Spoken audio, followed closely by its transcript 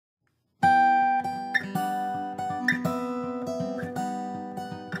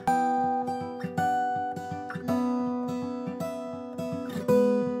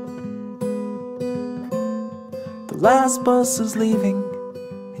last bus is leaving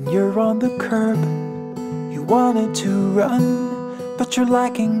and you're on the curb. You wanted to run, but you're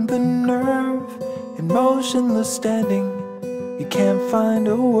lacking the nerve. In motionless standing, you can't find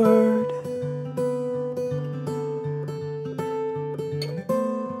a word.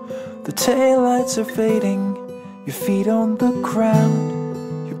 The taillights are fading, your feet on the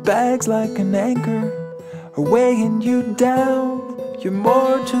ground. Your bag's like an anchor, are weighing you down. You're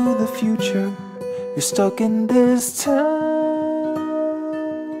more to the future, you're stuck in this town.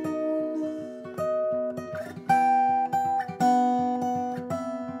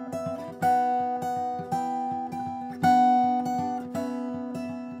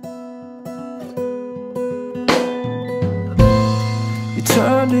 You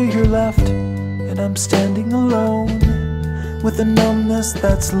turn to your left, and I'm standing alone, with a numbness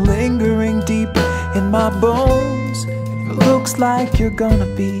that's lingering deep in my bones. It looks like you're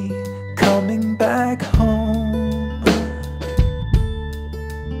gonna be coming back home.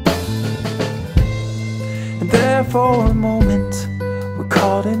 And there for a moment, we're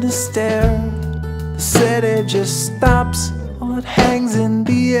caught in a stare. The city just stops, all it hangs in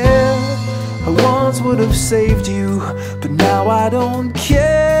the air. I once would have saved you, but now I don't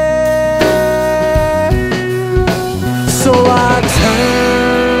care. So